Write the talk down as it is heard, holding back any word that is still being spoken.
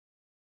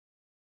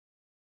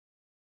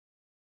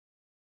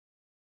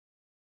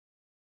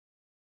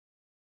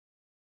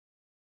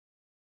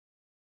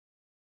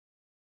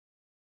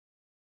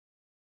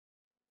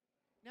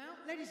Now,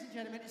 ladies and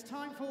gentlemen, it's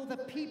time for the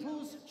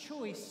People's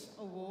Choice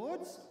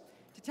Awards.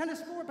 To tell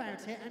us more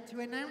about it and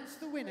to announce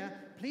the winner,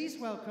 please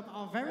welcome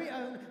our very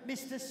own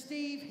Mr.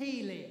 Steve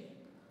Healy.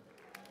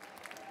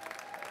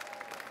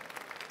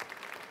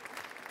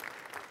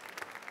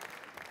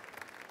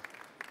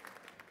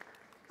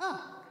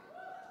 Ah,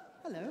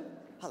 hello.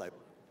 Hello.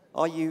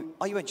 Are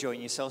you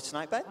enjoying yourself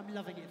tonight, Ben? I'm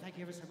loving it, thank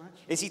you ever so much.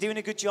 Is he doing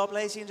a good job,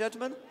 ladies and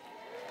gentlemen?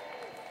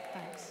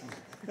 Thanks.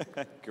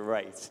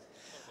 Great.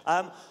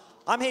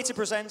 I'm here to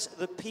present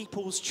the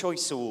People's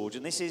Choice Award,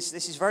 and this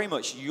is very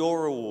much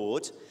your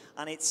award,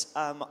 and it's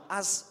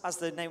as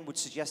the name would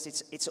suggest,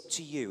 it's up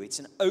to you. It's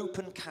an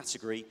open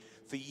category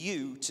for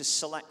you to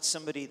select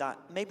somebody that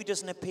maybe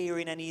doesn't appear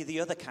in any of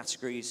the other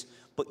categories,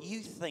 but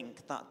you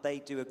think that they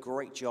do a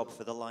great job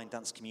for the line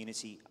dance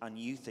community, and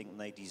you think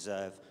they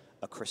deserve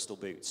a crystal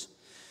boot.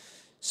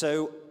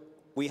 So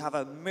we have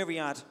a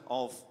myriad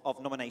of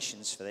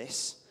nominations for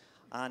this,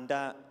 and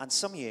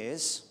some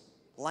years,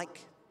 like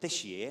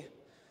this year,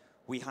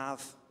 we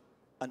have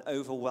an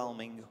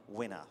overwhelming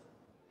winner.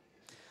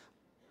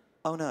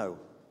 Oh no,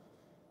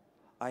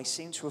 I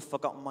seem to have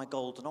forgotten my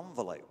golden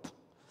envelope.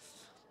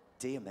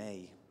 Dear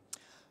me.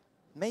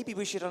 Maybe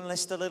we should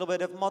enlist a little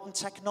bit of modern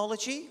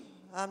technology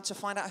to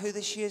find out who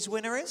this year's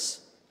winner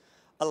is.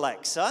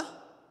 Alexa,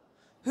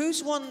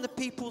 who's won the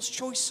People's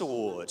Choice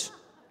Award?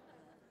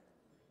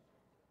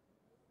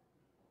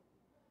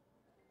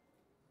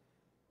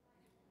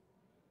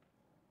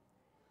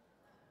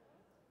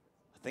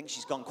 I think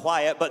she's gone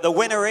quiet, but the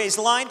winner is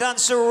Line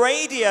Dancer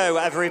Radio,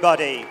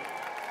 everybody.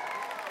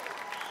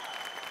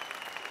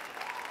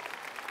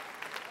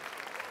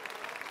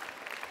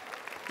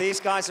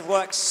 These guys have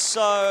worked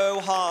so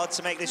hard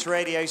to make this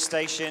radio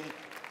station.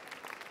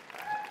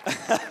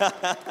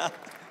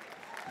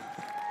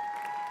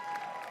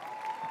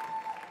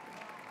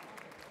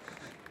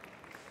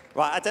 Right,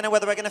 I don't know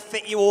whether we're going to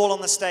fit you all on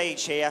the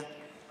stage here,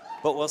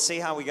 but we'll see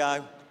how we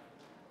go.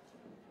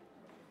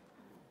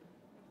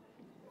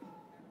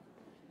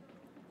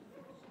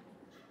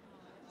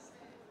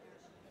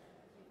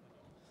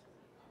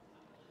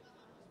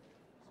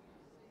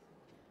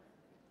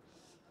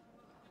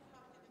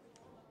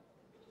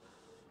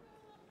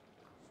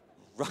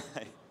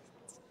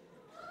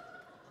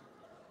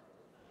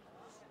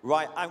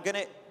 Right, I'm going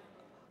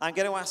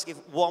to ask if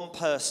one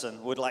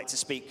person would like to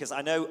speak, because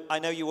I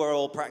know you are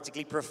all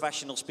practically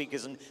professional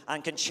speakers and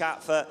can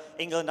chat for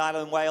England,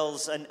 Ireland,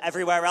 Wales, and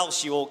everywhere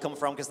else you all come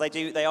from, because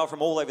they are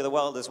from all over the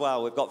world as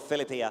well. We've got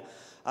Philip here.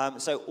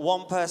 So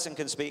one person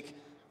can speak.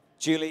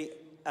 Julie,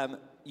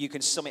 you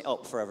can sum it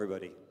up for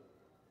everybody.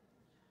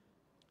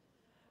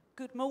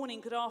 Good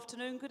morning, good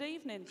afternoon, good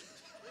evening.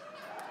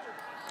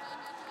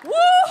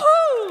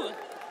 Woohoo!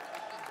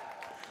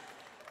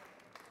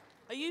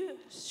 Are you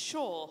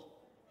sure?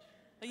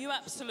 Are you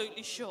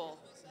absolutely sure?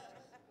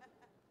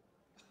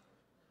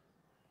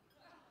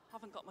 I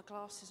haven't got my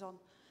glasses on.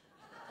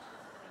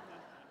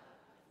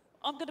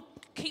 I'm going to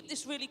keep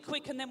this really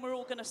quick and then we're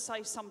all going to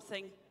say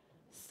something.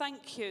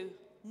 Thank you.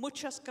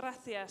 Muchas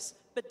gracias.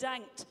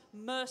 Bedankt.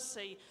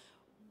 Mercy.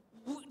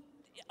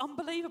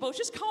 Unbelievable. I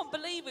just can't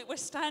believe it. We're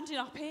standing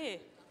up here.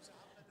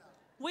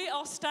 We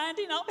are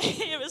standing up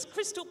here as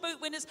Crystal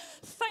Boot winners.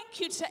 Thank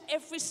you to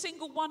every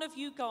single one of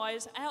you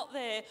guys out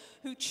there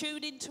who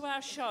tune into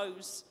our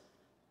shows.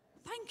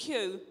 Thank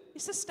you.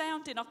 It's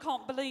astounding. I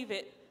can't believe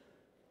it.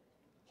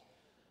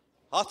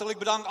 Hartelijk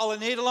bedankt alle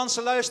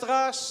Nederlandse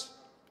luisteraars.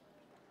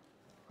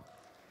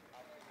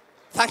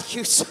 Thank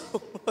you so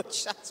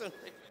much.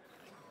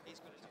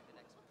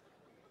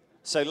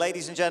 So,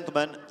 ladies and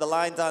gentlemen, the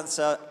Line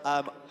Dancer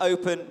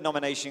open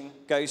nomination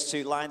goes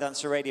to Line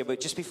Dancer Radio.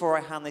 But just before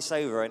I hand this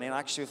over, and in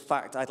actual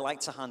fact, I'd like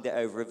to hand it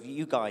over if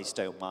you guys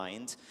don't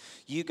mind.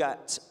 You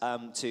get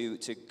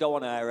to go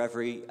on air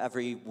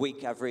every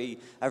week, every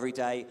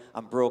day,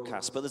 and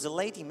broadcast. But there's a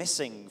lady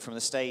missing from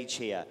the stage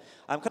here.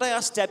 Could I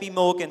ask Debbie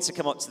Morgan to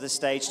come up to the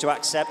stage to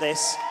accept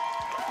this?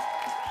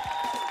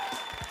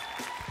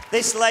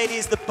 This lady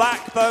is the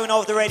backbone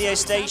of the radio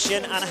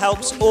station and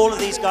helps all of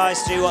these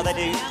guys do what they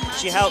do.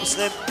 She helps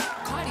them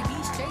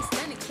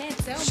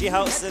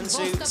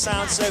to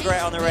sound so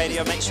great on the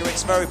radio, make sure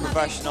it's very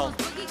professional.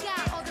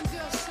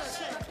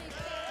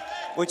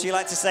 Would you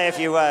like to say a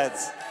few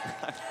words?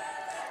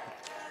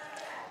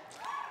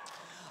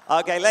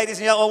 Okay, ladies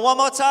and gentlemen, one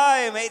more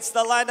time. It's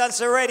the Line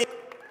Dancer Radio.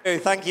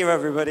 Thank you,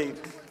 everybody.